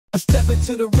I step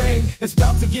into the ring, it's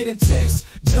about to get intense.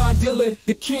 John Dillon,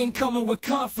 the king, coming with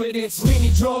confidence.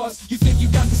 Leany draws, you think you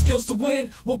got the skills to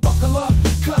win? Well, buckle up,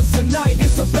 cause tonight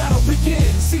it's a battle begins.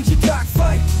 CG Coc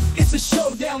Fight, it's a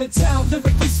showdown in town.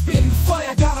 Lyrically spitting fight,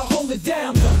 I gotta hold it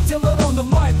down. Dillon on the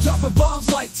mic, dropping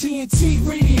bombs like TNT.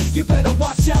 Reedy, you better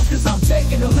watch out, cause I'm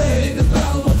taking the lead in the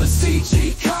battle of the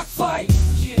CG Coc Fight.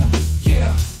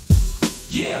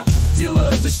 Yeah, Dillon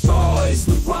destroys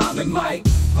the rhyming mic.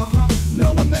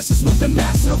 No one messes with the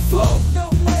master flow. No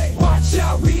way. Watch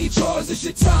out, read yours, it's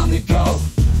your time to go.